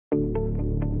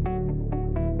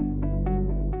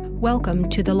Welcome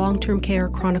to the Long-Term Care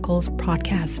Chronicles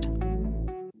podcast.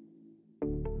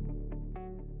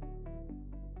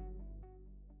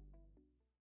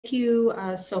 Thank you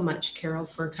so much, Carol,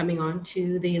 for coming on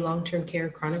to the Long-Term Care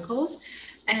Chronicles.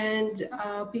 And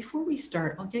before we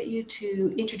start, I'll get you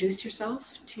to introduce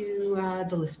yourself to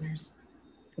the listeners.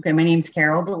 Okay, my name's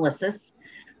Carol DeLissis.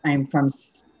 I'm from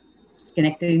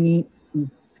Schenectady,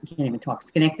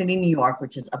 Schenectady, New York,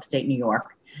 which is upstate New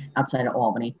York, outside of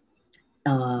Albany.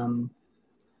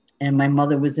 And my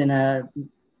mother was in a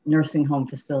nursing home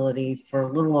facility for a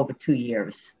little over 2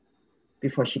 years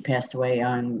before she passed away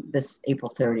on this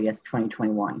April 30th,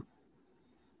 2021.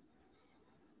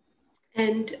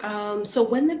 And so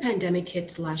when the pandemic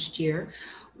hit last year,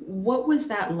 what was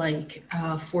that like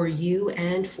for you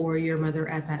and for your mother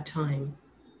at that time?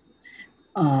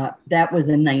 That was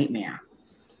a nightmare.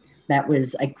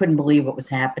 I couldn't believe what was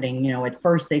happening. You know, at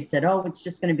first they said, oh, it's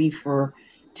just going to be for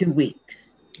 2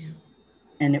 weeks. Yeah.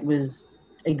 And it was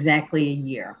exactly a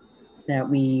year that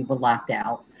we were locked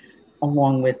out,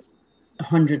 along with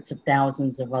hundreds of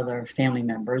thousands of other family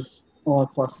members all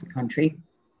across the country.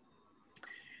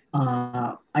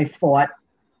 I fought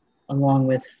along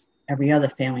with every other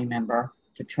family member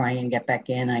to try and get back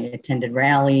in. I attended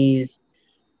rallies.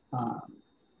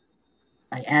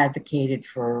 I advocated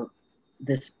for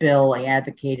this bill. I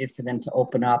advocated for them to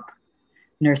open up.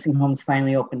 Nursing homes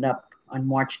finally opened up on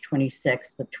March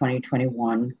 26th of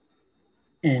 2021.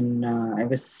 And I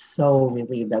was so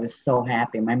relieved. I was so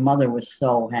happy. My mother was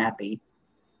so happy.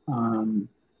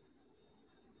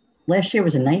 Last year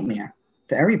was a nightmare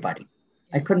for everybody.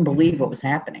 I couldn't believe what was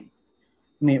happening.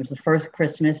 I mean, it was the first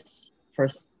Christmas,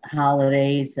 first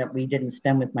holidays that we didn't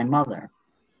spend with my mother.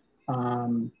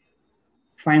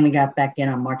 Finally got back in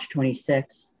on March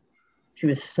 26th. She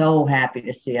was so happy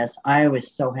to see us. I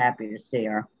was so happy to see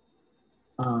her.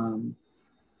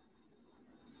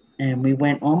 And we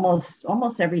went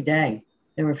almost every day.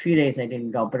 There were a few days I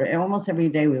didn't go, but almost every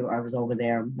day I was over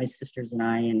there, my sisters and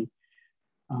I, and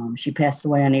she passed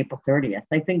away on April 30th.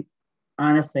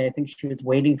 Honestly, I think she was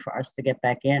waiting for us to get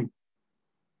back in,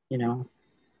 you know.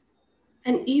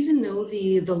 And even though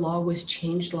the law was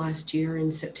changed last year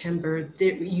in September,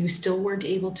 you still weren't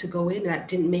able to go in? That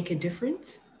didn't make a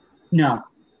difference? No.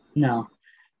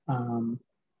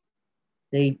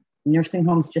 Nursing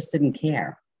homes just didn't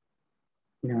care.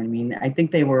 You know what I mean? I think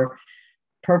they were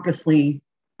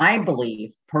I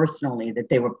believe personally that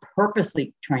they were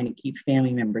purposely trying to keep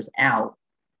family members out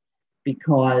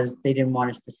because they didn't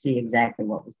want us to see exactly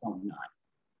what was going on.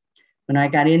 When I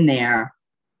got in there,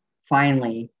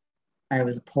 finally, I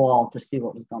was appalled to see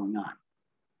what was going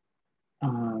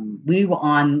on.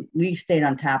 We stayed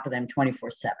on top of them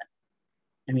 24/7.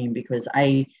 I mean, because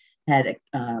I had,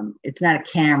 it's not a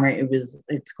camera,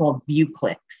 it's called View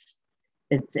Clicks.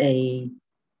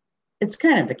 It's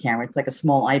kind of a camera. It's like a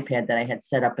small iPad that I had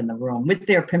set up in the room with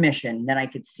their permission, that I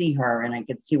could see her and I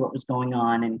could see what was going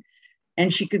on.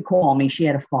 And she could call me. She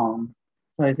had a phone.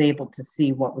 So I was able to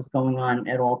see what was going on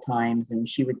at all times, and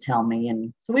she would tell me.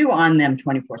 And so we were on them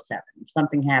 24/7 if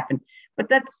something happened. But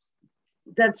that's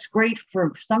great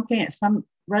for some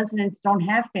residents don't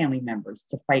have family members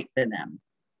to fight for them.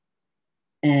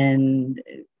 And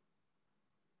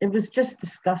it was just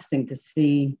disgusting to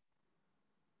see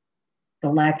the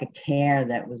lack of care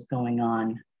that was going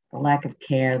on, the lack of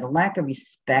care, the lack of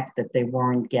respect that they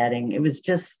weren't getting. It was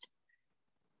just,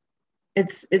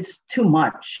 it's too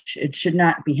much. It should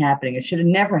not be happening. It should have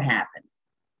never happened.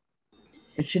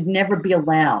 It should never be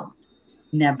allowed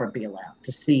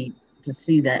to see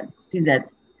that.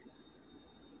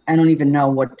 I don't even know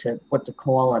what to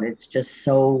call it. It's just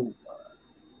so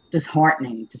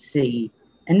disheartening to see,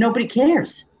 and nobody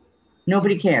cares.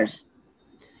 Nobody cares.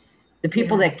 The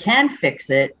people that can fix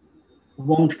it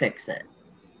won't fix it.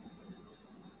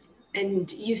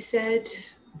 And you said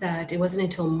that it wasn't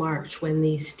until March, when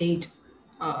the state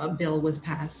bill was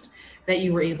passed, that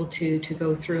you were able to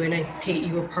go through, and I take it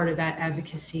you were part of that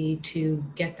advocacy to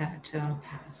get that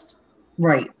passed.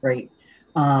 Right.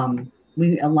 A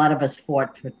lot of us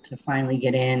fought to finally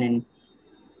get in, and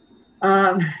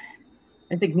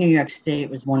I think New York State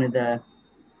was one of the,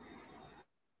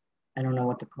 I don't know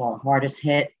what to call it, hardest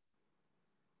hit.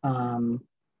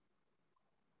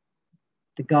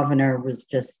 The governor was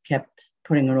just kept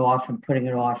putting it off, and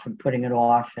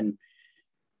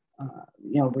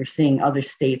we're seeing other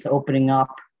states opening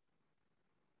up,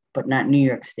 but not New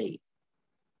York State.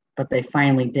 But they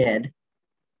finally did.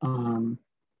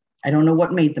 I don't know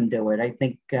what made them do it. I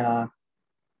think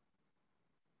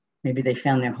maybe they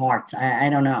found their hearts. I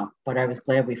don't know, but I was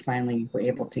glad we finally were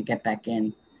able to get back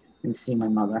in and see my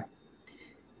mother.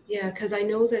 Yeah, because I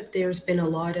know that there's been a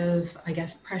lot of, I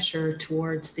guess, pressure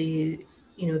towards the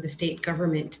state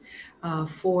government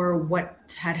for what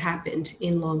had happened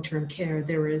in long-term care.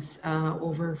 There was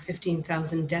over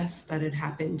 15,000 deaths that had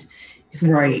happened, if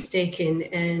I'm not Right. mistaken,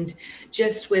 and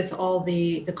just with all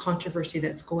the controversy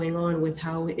that's going on with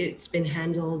how it's been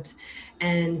handled.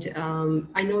 And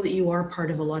I know that you are part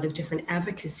of a lot of different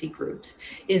advocacy groups.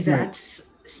 Is Right. that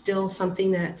still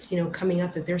something that's coming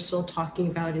up that they're still talking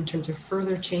about in terms of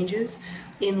further changes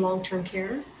in long-term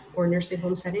care or nursing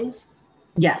home settings?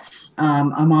 Yes.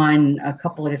 I'm on a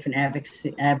couple of different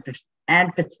advocacy, I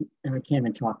can't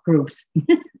even talk, groups.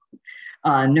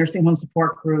 Nursing home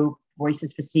support group,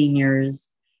 Voices for Seniors,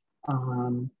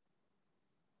 um,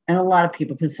 and a lot of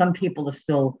people, because some people are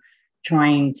still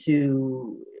trying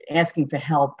to asking for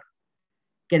help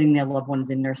getting their loved ones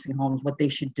in nursing homes, what they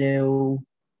should do,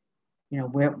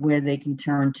 where they can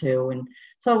turn to. And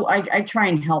so I try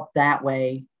and help that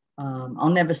way. I'll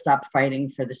never stop fighting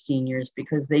for the seniors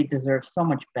because they deserve so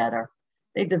much better.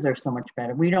 They deserve so much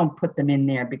better. We don't put them in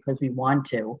there because we want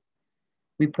to.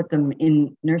 We put them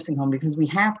in nursing home because we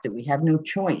have to. We have no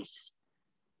choice.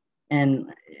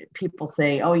 And people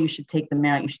say, oh, you should take them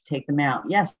out. You should take them out.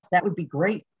 Yes, that would be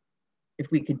great if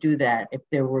we could do that. If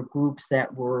there were groups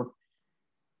that were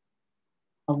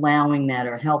allowing that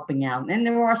or helping out. And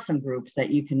there are some groups that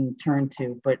you can turn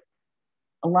to, but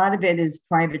a lot of it is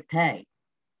private pay.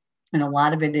 And a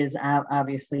lot of it is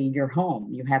obviously your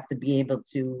home. You have to be able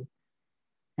to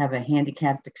have a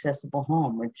handicapped accessible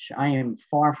home, which I am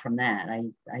far from that.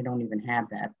 I don't even have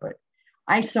that, but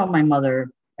I saw my mother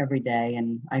every day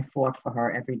and I fought for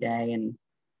her every day. And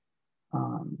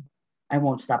I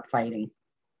won't stop fighting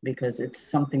because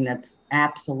it's something that's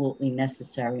absolutely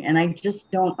necessary. And I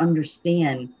just don't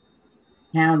understand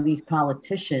how these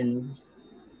politicians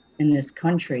in this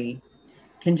country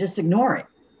can just ignore it.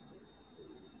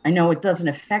 I know it doesn't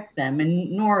affect them,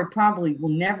 and nor it probably will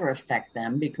never affect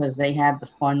them because they have the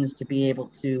funds to be able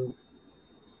to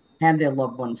have their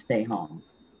loved ones stay home.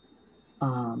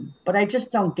 But I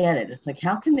just don't get it. It's like,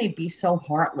 how can they be so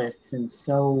heartless and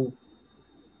so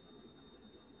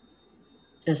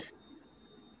just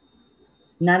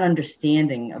not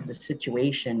understanding of the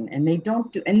situation? And they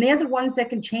don't do, and they're the ones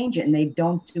that can change it, and they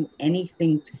don't do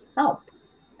anything to help.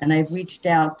 And I've reached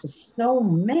out to so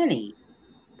many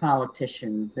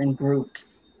politicians and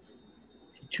groups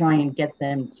to try and get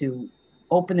them to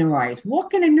open their eyes.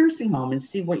 Walk in a nursing home and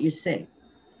see what you see.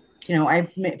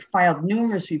 I've filed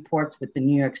numerous reports with the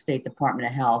New York State Department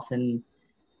of Health, and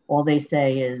all they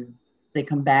say is they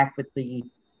come back with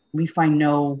we find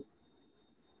no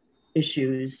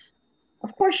issues.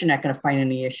 Of course, you're not going to find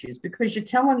any issues because you're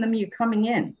telling them you're coming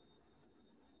in.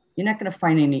 You're not going to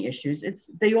find any issues.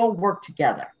 They all work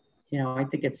together. I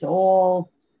think it's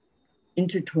all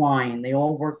intertwined. They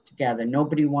all work together.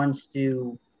 Nobody wants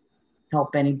to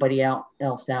help anybody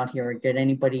else out here or get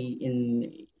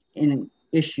anybody in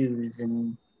issues.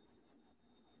 And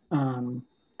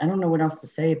I don't know what else to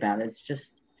say about it. It's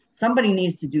just somebody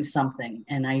needs to do something.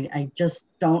 And I just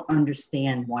don't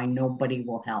understand why nobody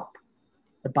will help.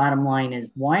 The bottom line is,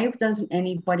 why doesn't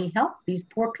anybody help these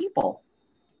poor people?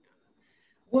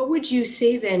 What would you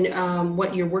say then,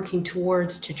 what you're working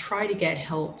towards to try to get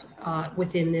help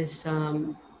within this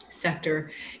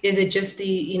sector? Is it just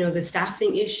the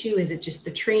staffing issue? Is it just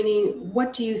the training?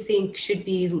 What do you think should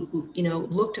be,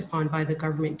 looked upon by the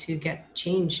government to get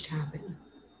change to happen?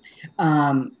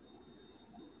 Um,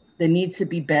 there needs to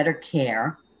be better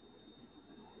care,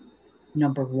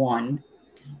 number one,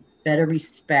 better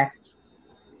respect,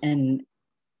 and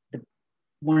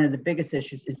one of the biggest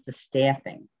issues is the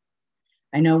staffing.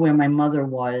 I know where my mother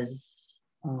was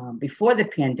before the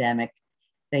pandemic,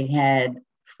 they had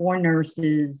two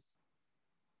nurses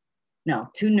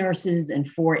and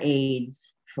 4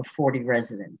 aides for 40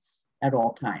 residents at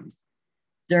all times.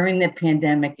 During the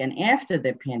pandemic and after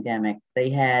the pandemic, they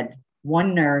had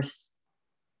 1 nurse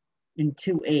and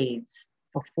 2 aides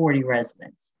for 40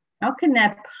 residents. How can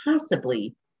that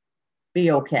possibly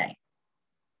be okay?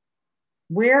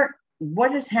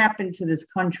 What has happened to this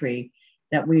country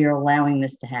that we are allowing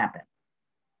this to happen?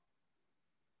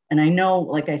 And I know,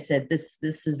 like I said, this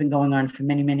has been going on for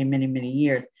many, many, many, many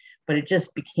years, but it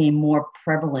just became more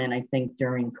prevalent, I think,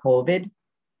 during COVID.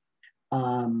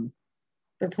 But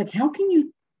it's like, how can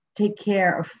you take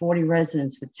care of 40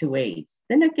 residents with 2 aides?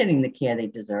 They're not getting the care they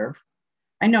deserve.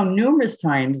 I know numerous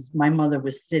times my mother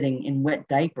was sitting in wet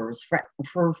diapers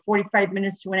for 45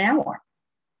 minutes to an hour.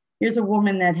 Here's a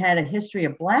woman that had a history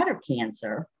of bladder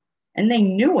cancer, and they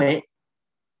knew it,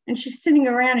 and she's sitting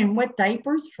around in wet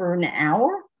diapers for an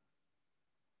hour.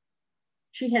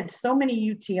 She had so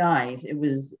many UTIs. It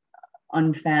was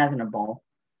unfathomable.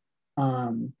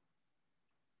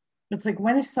 It's like,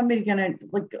 when is somebody gonna,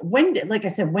 like I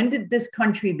said, when did this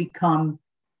country become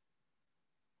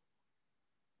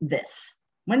this?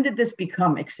 When did this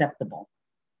become acceptable?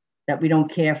 That we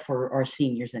don't care for our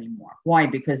seniors anymore. Why?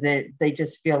 Because they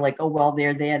just feel like, oh, well,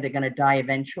 they're there, they're going to die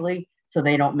eventually, so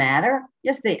they don't matter.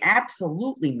 Yes, they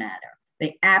absolutely matter.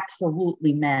 They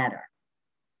absolutely matter.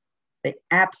 They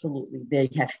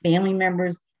have family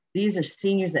members. These are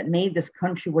seniors that made this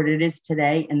country what it is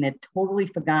today, and they're totally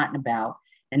forgotten about.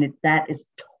 And that is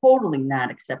totally not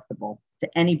acceptable to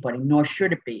anybody, nor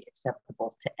should it be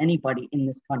acceptable to anybody in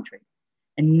this country.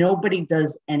 And nobody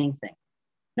does anything.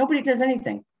 Nobody does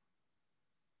anything.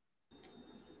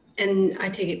 And I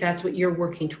take it that's what you're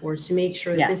working towards, to make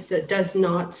sure that Yes. this does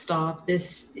not stop.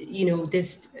 This,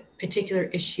 this particular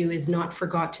issue is not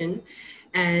forgotten,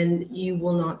 and you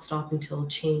will not stop until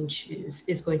change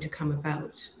is going to come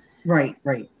about. Right.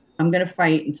 I'm going to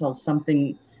fight until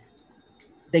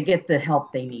they get the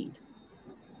help they need.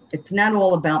 It's not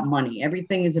all about money.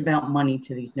 Everything is about money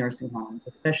to these nursing homes,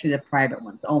 especially the private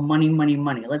ones. Oh, money, money,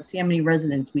 money. Let's see how many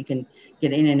residents we can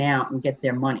get in and out and get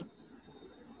their money.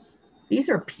 These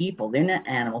are people. They're not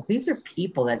animals. These are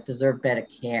people that deserve better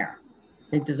care.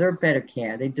 They deserve better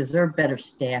care. They deserve better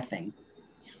staffing.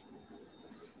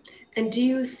 And do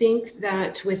you think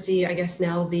that with the, I guess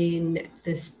now the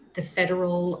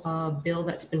federal bill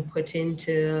that's been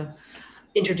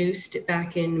introduced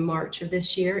back in March of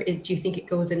this year, do you think it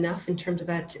goes enough in terms of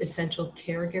that Essential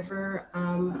Caregiver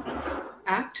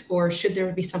Act, or should there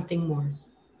be something more?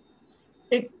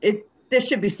 There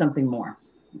should be something more.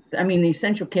 I mean, the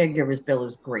Essential Caregivers Bill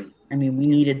is great. I mean, we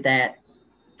needed that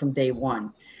from day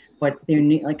one. But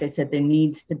like I said, there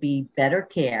needs to be better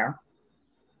care,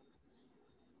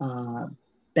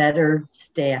 better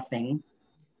staffing,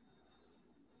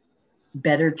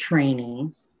 better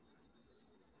training.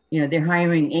 They're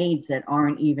hiring aides that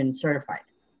aren't even certified.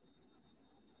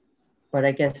 But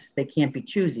I guess they can't be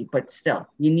choosy. But still,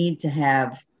 you need to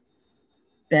have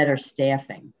better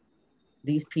staffing.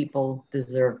 These people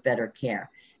deserve better care.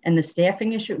 And the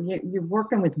staffing issue, you're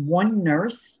working with one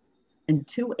nurse and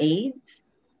 2 aides.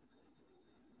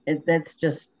 That's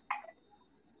just,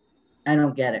 I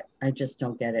don't get it. I just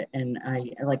don't get it. And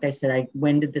like I said,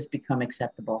 when did this become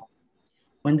acceptable?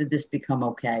 When did this become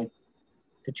okay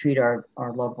to treat our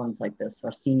loved ones like this,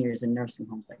 our seniors in nursing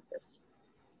homes like this?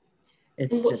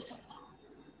 It's just.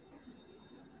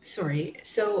 Sorry.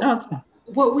 So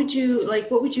what would you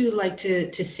like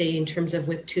to say in terms of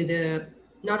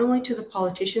not only to the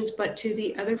politicians, but to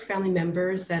the other family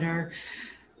members that are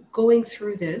going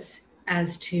through this,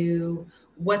 as to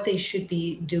what they should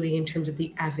be doing in terms of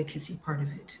the advocacy part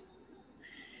of it?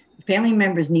 Family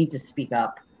members need to speak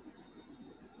up.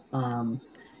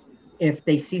 If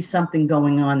they see something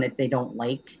going on that they don't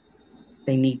like,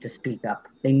 they need to speak up.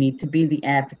 They need to be the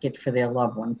advocate for their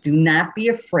loved one. Do not be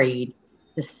afraid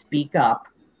to speak up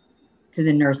to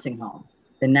the nursing home.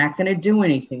 They're not going to do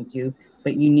anything to you,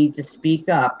 but you need to speak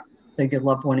up so your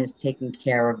loved one is taken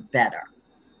care of better.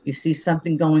 You see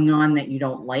something going on that you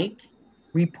don't like,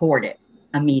 report it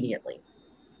immediately.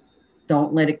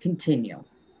 Don't let it continue.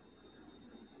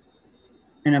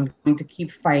 And I'm going to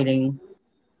keep fighting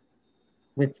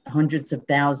with hundreds of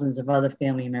thousands of other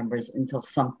family members until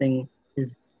something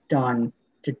is done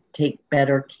to take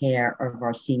better care of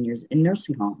our seniors in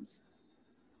nursing homes.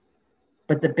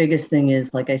 But the biggest thing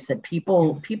is, like I said,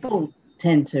 people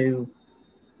tend to,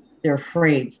 they're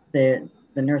afraid that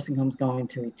the nursing home's going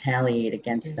to retaliate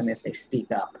against them if they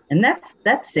speak up. And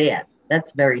that's sad.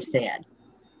 That's very sad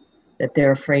that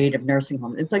they're afraid of nursing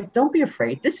homes. It's like, don't be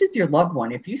afraid. This is your loved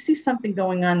one. If you see something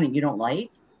going on that you don't like,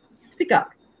 speak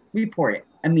up, report it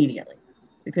immediately,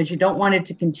 because you don't want it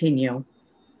to continue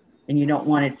and you don't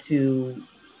want it to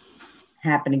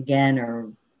happen again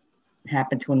or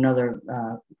happen to another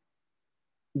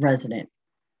resident.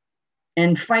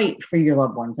 And fight for your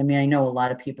loved ones. I mean, I know a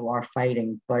lot of people are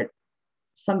fighting, but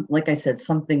like I said,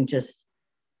 something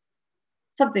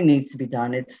needs to be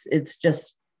done. It's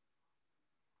just,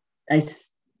 the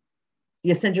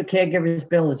Essential Caregivers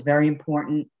Bill is very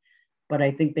important, but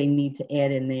I think they need to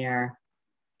add in there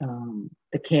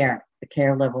the care. The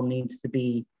care level needs to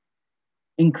be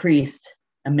increased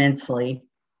immensely.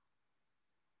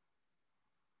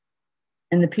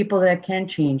 And the people that can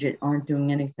change it aren't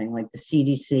doing anything, like the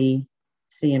CDC,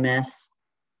 CMS,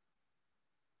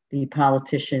 the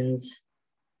politicians.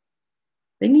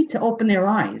 They need to open their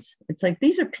eyes. It's like,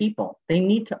 these are people. They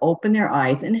need to open their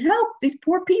eyes and help these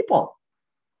poor people.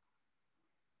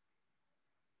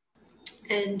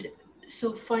 And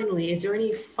so finally, is there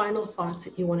any final thoughts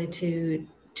that you wanted to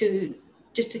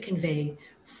convey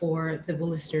for the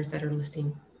listeners that are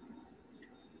listening?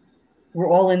 We're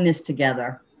all in this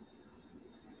together,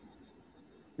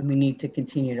 and we need to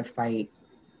continue to fight.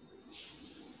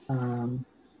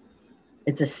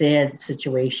 It's a sad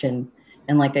situation.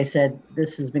 And like I said,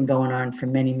 this has been going on for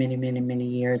many, many, many, many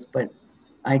years, but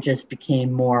I just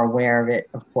became more aware of it,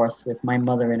 of course, with my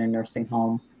mother in a nursing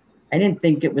home. I didn't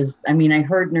think it was, I mean, I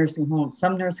heard nursing homes,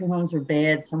 some nursing homes were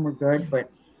bad, some were good, but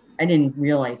I didn't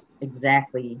realize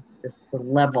exactly the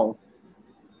level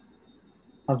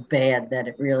of bad that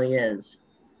it really is.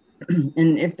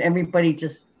 And if everybody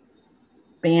just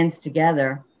bands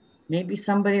together, maybe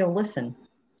somebody will listen.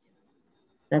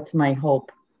 That's my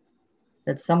hope,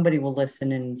 that somebody will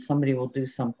listen and somebody will do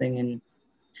something and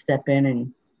step in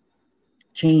and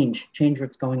change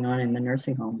what's going on in the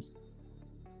nursing homes.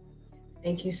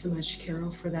 Thank you so much,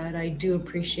 Carol, for that. I do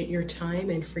appreciate your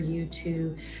time and for you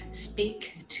to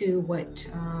speak to what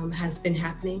has been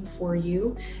happening for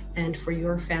you and for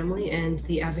your family and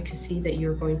the advocacy that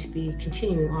you're going to be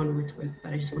continuing onwards with.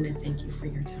 But I just want to thank you for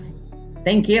your time.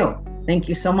 Thank you. Thank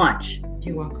you so much.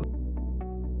 You're welcome.